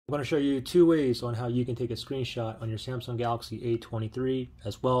I'm going to show you two ways on how you can take a screenshot on your Samsung Galaxy A23,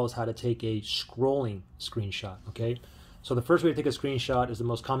 as well as how to take a scrolling screenshot, okay? So the first way to take a screenshot is the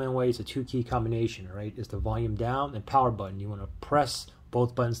most common way. It's a two-key combination, right? It's the volume down and power button. You want to press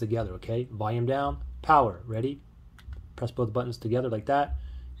both buttons together, okay? Volume down, power. Ready? Press both buttons together like that,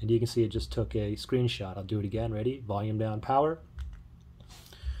 and you can see it just took a screenshot. I'll do it again. Ready? Volume down, power.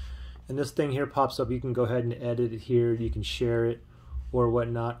 And this thing here pops up. You can go ahead and edit it here. You can share it or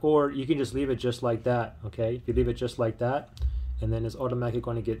whatnot, or you can just leave it just like that, okay? If you leave it just like that, and then it's automatically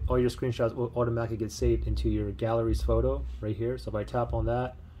going to get, all your screenshots will automatically get saved into your galleries photo right here. So if I tap on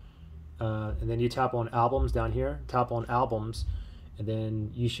that, and then you tap on albums down here, tap on albums, and then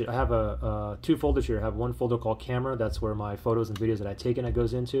you should, I have two folders here. I have one folder called camera, that's where my photos and videos that I've taken it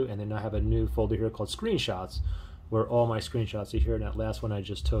goes into, and then I have a new folder here called screenshots, where all my screenshots are here, and that last one I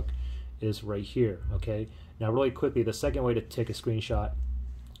just took is right here, okay? Now really quickly, the second way to take a screenshot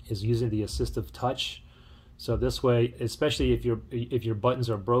is using the assistive touch. So this way, especially if your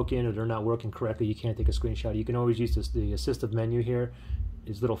buttons are broken or they're not working correctly, you can't take a screenshot. You can always use the assistive menu here,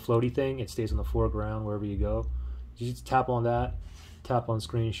 this little floaty thing. It stays in the foreground wherever you go. You just tap on that, tap on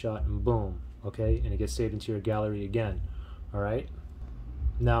screenshot, and boom, okay? And it gets saved into your gallery again, all right?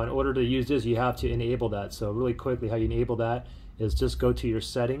 Now in order to use this, you have to enable that. So really quickly, how you enable that is just go to your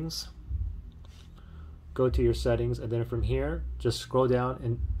settings, and then from here just scroll down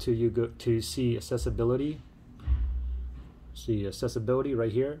until you go to see accessibility. See accessibility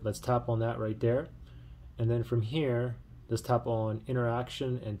right here. Let's tap on that right there, and then from here let's tap on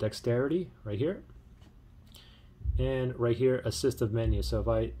interaction and dexterity right here, and right here assistive menu. So if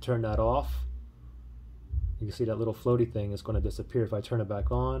I turn that off, you can see that little floaty thing is going to disappear. If I turn it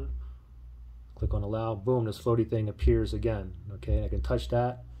back on, click on allow, boom, this floaty thing appears again, okay? I can touch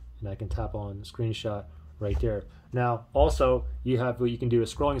that and I can tap on screenshot right there. Now also you have what you can do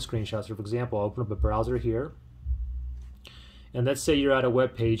is scrolling screenshots. So for example, I'll open up a browser here, and let's say you're at a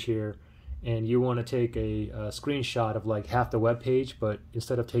web page here and you want to take a screenshot of like half the web page, but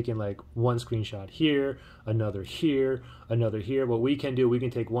instead of taking like one screenshot here, another here, another here, what we can do, we can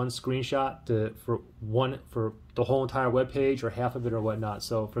take one screenshot for the whole entire web page or half of it or whatnot.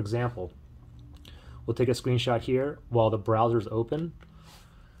 So for example, we'll take a screenshot here while the browser's open.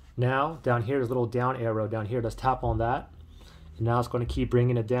 Now down here, there's a little down arrow down here. Let's tap on that, and now it's going to keep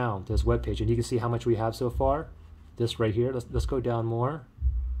bringing it down to this web page, and you can see how much we have so far. This right here. Let's go down more.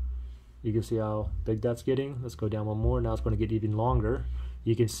 You can see how big that's getting. Let's go down one more. Now it's going to get even longer.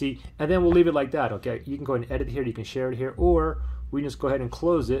 You can see, and then we'll leave it like that. Okay, you can go ahead and edit here. You can share it here, or we can just go ahead and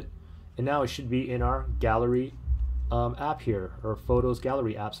close it, and now it should be in our gallery app here, or Photos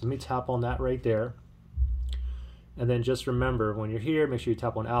Gallery app. So let me tap on that right there. And then just remember, when you're here, make sure you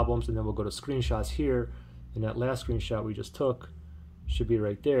tap on albums, and then we'll go to screenshots here, and that last screenshot we just took should be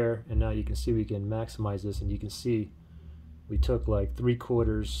right there. And now you can see we can maximize this, and you can see we took like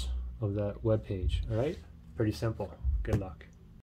 3/4 of that web page. All right, pretty simple. Good luck.